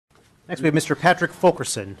Next, we have Mr. Patrick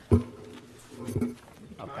Fulkerson. Okay.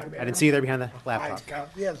 I didn't see you there behind the laptop.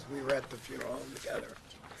 Yes, we were at the funeral home together.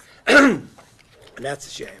 And that's a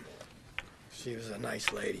shame. She was a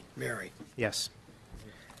nice lady, Mary. Yes.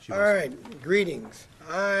 All right, greetings.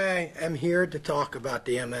 I am here to talk about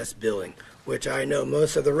the MS building, which I know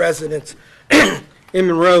most of the residents in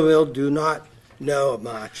Monroeville do not know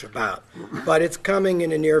much about. But it's coming in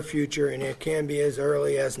the near future, and it can be as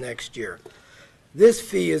early as next year. This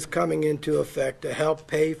fee is coming into effect to help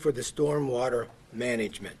pay for the stormwater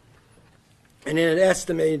management. And it is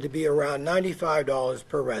estimated to be around $95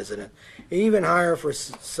 per resident, even higher for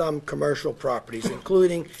some commercial properties,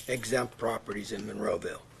 including exempt properties in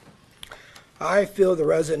Monroeville. I feel the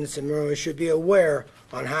residents in Monroeville should be aware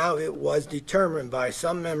on how it was determined by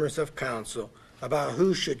some members of council about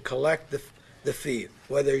who should collect the fee,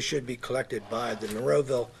 whether it should be collected by the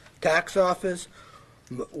Monroeville tax office,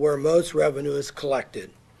 where most revenue is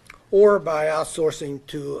collected, or by outsourcing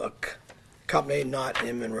to a company not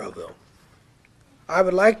in Monroeville. I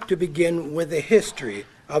would like to begin with the history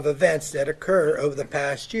of events that occurred over the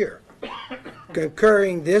past year,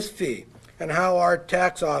 concurring this fee and how our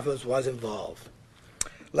tax office was involved.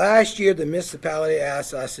 Last year, the municipality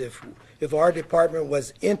asked us if our department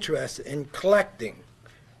was interested in collecting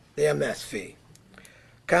the MS fee.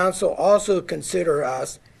 Council also considered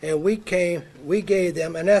us, and we gave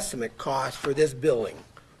them an estimate cost for this building,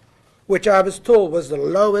 which I was told was the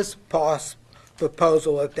lowest cost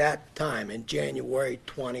proposal at that time in January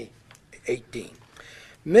 2018.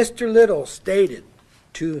 Mr. Little stated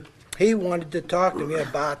he wanted to talk to me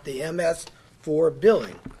about the MS4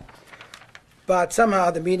 building, but somehow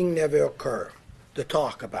the meeting never occurred to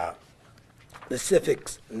talk about the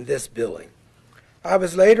specifics in this building. I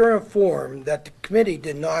was later informed that the committee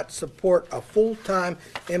did not support a full-time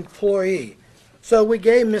employee, so we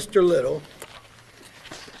gave Mr. Little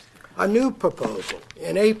a new proposal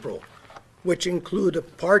in April, which included a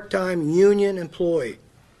part-time union employee.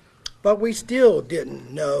 But we still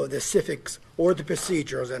didn't know the specifics or the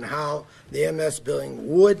procedures and how the MS building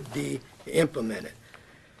would be implemented.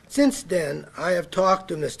 Since then, I have talked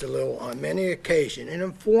to Mr. Little on many occasions and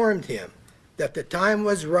informed him that the time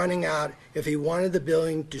was running out if he wanted the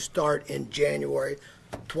building to start in January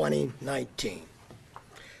 2019.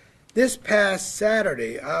 This past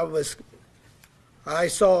Saturday, I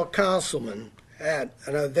saw a councilman at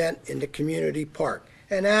an event in the community park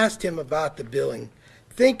and asked him about the building,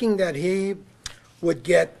 thinking that he would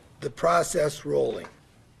get the process rolling.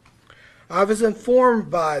 I was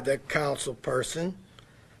informed by the council person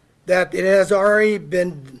that it has already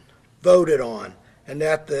been voted on and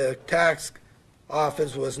that the tax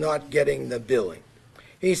office was not getting the billing.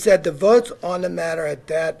 He said the votes on the matter at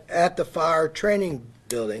the fire training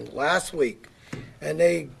building last week, and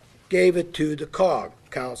they gave it to the COG,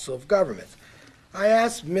 Council of Governments. I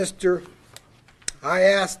asked the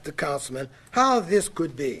councilman how this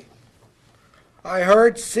could be. I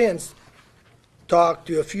heard since talked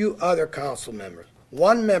to a few other council members.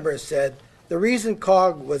 One member said the reason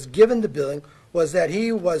COG was given the billing was that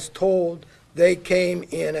he was told they came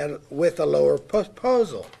in with a lower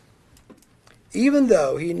proposal, even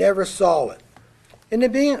though he never saw it. In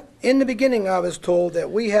the beginning, I was told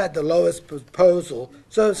that we had the lowest proposal,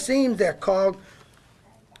 so it seems that COG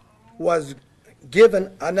was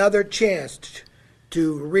given another chance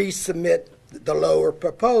to resubmit the lower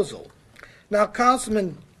proposal. Now,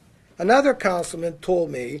 another councilman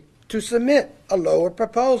told me to submit a lower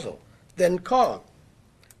proposal than COG,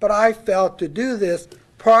 but I felt that to do this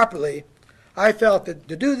properly,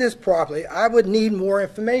 I would need more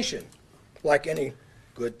information, like any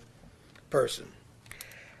good person,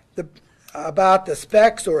 about the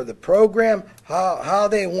specs or the program, how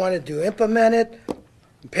they wanted to implement it,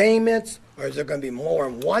 payments, or is there going to be more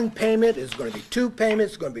than one payment? Is it going to be two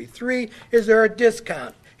payments? Is it going to be three? Is there a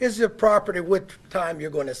discount? Is there property? What time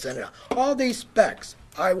you're going to send it out? All these specs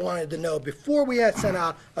I wanted to know before we had sent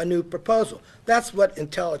out a new proposal. That's what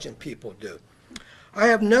intelligent people do. I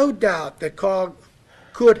have no doubt that COG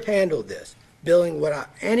could handle this billing without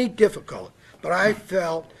any difficulty, but I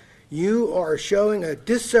felt you are showing a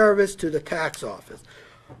disservice to the tax office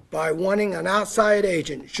by wanting an outside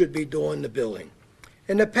agent should be doing the billing.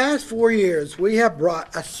 In the past 4 years, we have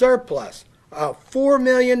brought a surplus of $4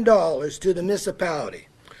 million to the municipality,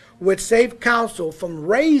 which saved council from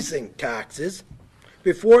raising taxes.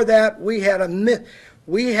 Before that, we had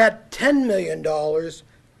 $10 million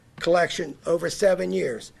collection over 7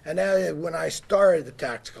 years, and that is when I started the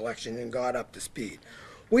tax collection and got up to speed.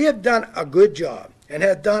 We have done a good job and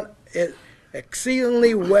have done it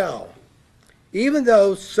exceedingly well, even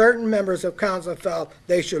though certain members of council felt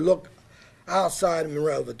they should look outside of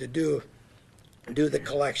Monroeville to do the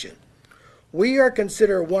collection. We are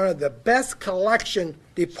considered one of the best collection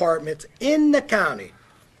departments in the county,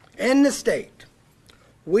 in the state.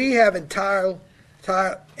 We have entire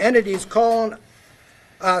entities calling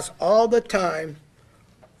us all the time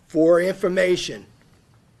for information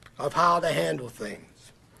of how to handle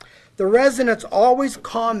things. The residents always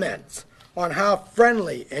comment on how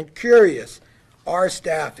friendly and curious our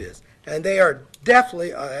staff is, and they are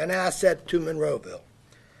definitely an asset to Monroeville.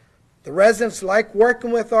 The residents like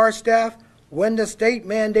working with our staff. When the state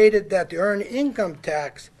mandated that the earned income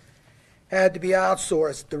tax had to be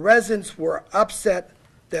outsourced, the residents were upset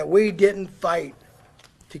that we didn't fight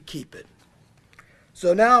to keep it.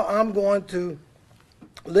 So now I'm going to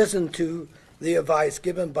listen to the advice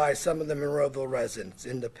given by some of the Monroeville residents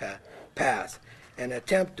in the past and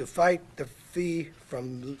attempt to fight the fee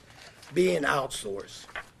from being outsourced,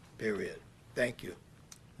 period. Thank you.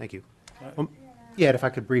 Thank you. Yeah, if I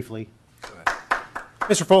could briefly.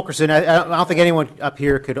 Mr. Fulkerson, I don't think anyone up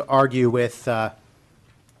here could argue with the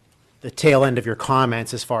tail end of your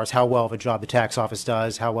comments as far as how well of a job the tax office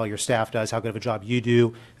does, how well your staff does, how good of a job you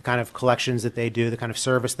do, the kind of collections that they do, the kind of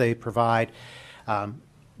service they provide.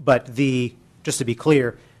 But just to be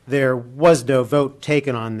clear, there was no vote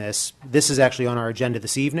taken on this. This is actually on our agenda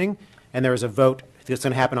this evening, and there is a vote that's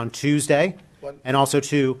going to happen on Tuesday. What? And also,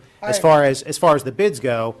 too, as far as the bids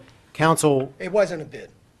go, council. It wasn't a bid.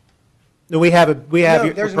 No, we have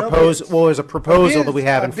there's no bids. Well, there's a proposal that we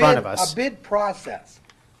have in front of us. A bid process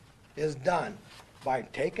is done by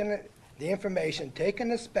taking the information, taking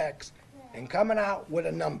the specs, and coming out with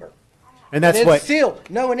a number. And that's and what it's sealed.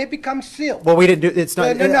 No, and it becomes sealed. Well, we didn't do. It's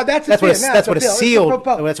not. No, that's a that's bid. what. No, That's what a it's a bill. It's a sealed.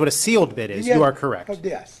 proposal. That's what a sealed bid is. Yeah, You are correct.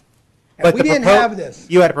 Yes. And But we didn't have this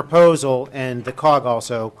You had a proposal, and the COG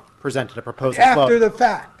also presented a proposal as well. after the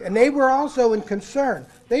fact, and they were also in concern.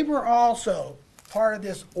 They were also part of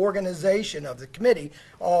this organization of the committee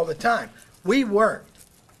all the time. We weren't,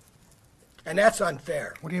 and that's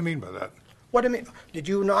unfair. What do you mean by that? What do you mean? Did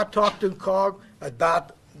you not talk to COG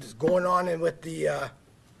about what's going on with the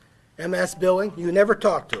MS billing? You never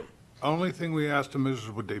talked to them. Only thing we asked them is,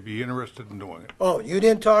 would they be interested in doing it? Oh, you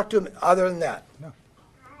didn't talk to them other than that? No.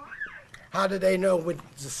 How did they know what the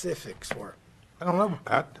specifics were? I don't know,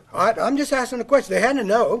 Pat. I'm just asking the question. They had to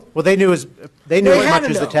know. Well, they knew as They much had to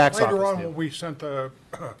as the know. tax Later on, office when did. we sent the,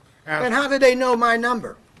 And how did they know my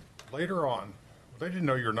number? later on, they didn't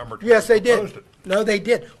know your number. till Yes, you they did. proposed it. No, they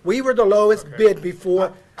did. We were the lowest bid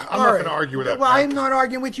before. I'm not gonna argue with that, Well, Pat. I'm not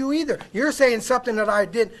arguing with you either. You're saying something that I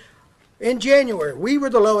did. In January, we were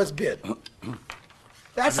the lowest bid.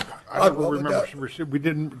 That's. I never remember, we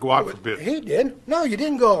didn't go out for bid. He did. No, you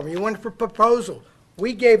didn't go over. You went for proposal.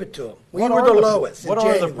 We gave it to him. We What were are the the- lowest in What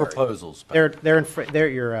are January. the proposals? They're at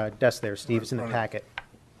your desk there, Steve. It's in the packet.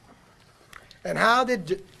 And how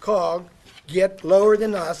did COG get lower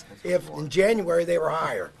than us if in January they were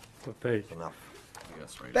higher?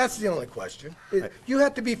 That's the only question. You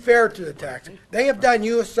have to be fair to the taxpayer. They have done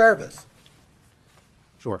you a service.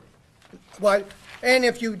 Sure. Well, and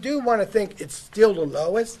if you do want to think it's still the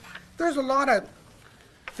lowest, there's a lot of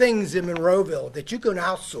things in Monroeville that you can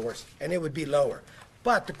outsource and it would be lower.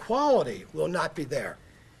 But the quality will not be there.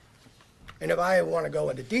 And if I want to go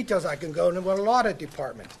into details, I can go into a lot of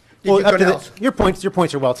departments. that you Well, up can to outs- your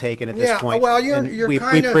points are well taken at this Yeah, point. well, you're- and you're we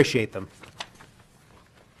kinda- appreciate them.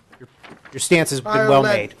 Your stance has been I'll well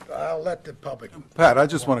let- made. I'll let the public. Pat, I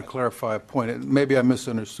just want to clarify a point. Maybe I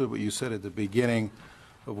misunderstood what you said at the beginning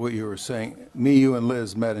of what you were saying. Me, you, and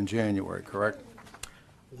Liz met in January, correct?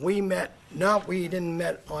 We met, no, we didn't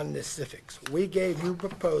met on the civics. We gave you a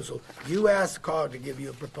proposal. You asked COG to give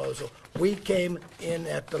you a proposal. We came in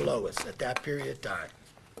at the lowest at that period of time.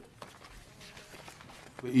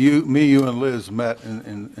 Me, you, and Liz met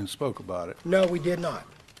and spoke about it. No, we did not.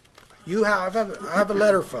 You have, I have a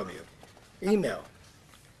letter from you, email.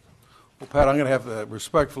 Well, Pat, I'm going to have to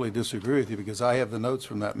respectfully disagree with you because I have the notes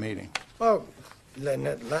from that meeting. Oh, let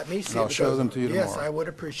me see. And I'll show because- them to you Yes, tomorrow. I would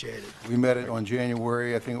appreciate it. We met it on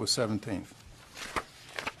January, I think it was 17th.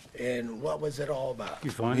 And what was it all about?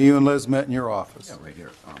 Me, you, and Liz met in your office. Right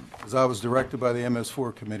here. Because I was directed by the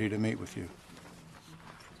MS4 committee to meet with you.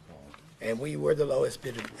 And we were the lowest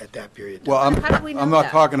bid at that period. of time. Well, How do we know I'm not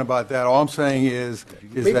that? talking about that. All I'm saying is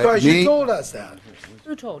that Because you me, told us that,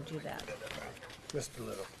 Who told you that? Mr.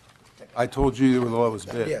 Little. I told you you were the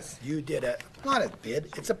lowest bid. Yes, you did it. Not a bid,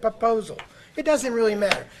 it's a proposal. It doesn't really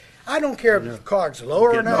matter. I don't care if the COG's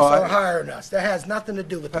lower than us No, or I- higher than us. That has nothing to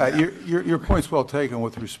do with Pat, that. your point's well taken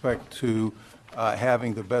with respect to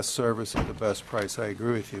having the best service at the best price. I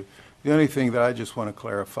agree with you. The only thing that I just want to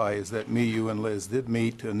clarify is that me, you, and Liz did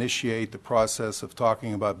meet to initiate the process of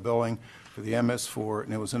talking about billing for for the MS4,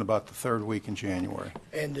 and it was in about the third week in January.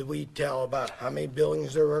 And did we tell about how many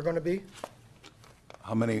billings there were going to be?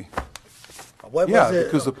 How many? What Yeah, was it?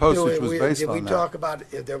 because the postage was based Did on we that. talk about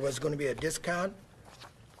if there was going to be a discount?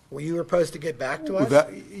 Were you supposed to get back to Well,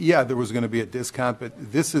 us? Yeah, there was going to be a discount, but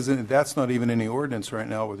that's not even in the ordinance right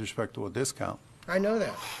now with respect to a discount, I know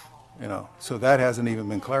that. so that hasn't even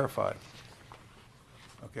been clarified,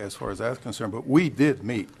 okay, as far as that's concerned, but we did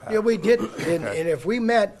meet, Pat. Yeah, we did, and if we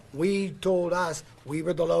met, we told us we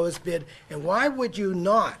were the lowest bid, and why would you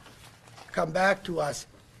not come back to us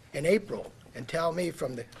in April and tell me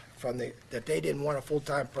that they didn't want a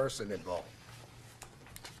full-time person involved?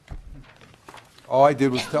 All I did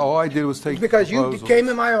was take Because you proposals. came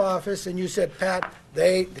in my office and you said, Pat,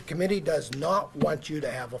 the committee does not want you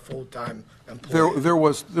to have a full-time employee. There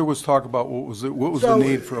was talk about what was the So,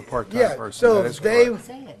 need for a part-time yeah, person. so That if is they- correct.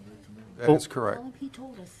 Say it. That is correct. All he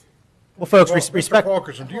told us. Well, folks, Well, respect. Mr.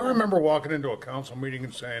 Fulkerson, do you remember walking into a council meeting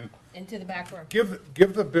and saying, Into the back room. give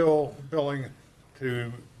the billing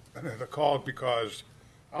to the call because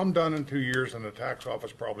I'm done in 2 years and the tax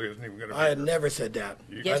office probably isn't even gonna be I had here. never said that.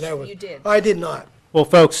 Yes, I never- you did. I did not. Well,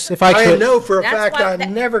 folks, if I I could. know for a That's fact why I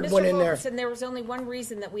never Mr. went in there. Wilkerson, there was only one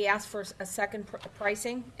reason that we asked for a second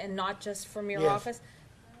pricing and not just from your Yes. office,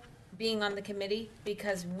 being on the committee,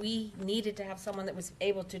 because we needed to have someone that was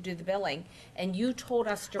able to do the billing, and you told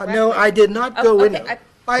us directly. No, I did not Oh, go in okay, there.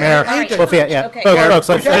 Mayor, all right. well, yeah. Okay. Folks, let's.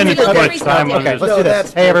 That was the only reason we did Okay, it. let's No, do this.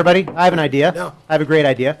 that's- Hey, everybody, I have an idea. No. I have a great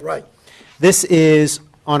idea. Right. This is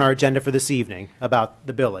on our agenda for this evening about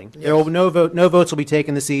the billing. There will no votes will be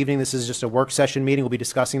taken this evening. This is just a work session meeting. We'll be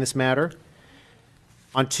discussing this matter.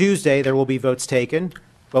 On Tuesday, there will be votes taken,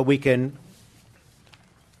 but we can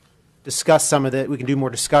discuss some of we can do more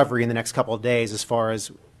discovery in the next couple of days as far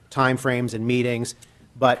as timeframes and meetings.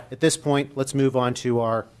 But at this point, let's move on to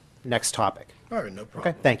our next topic. All right, no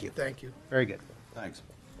problem. Okay, thank you. Thank you. Very good. Thanks.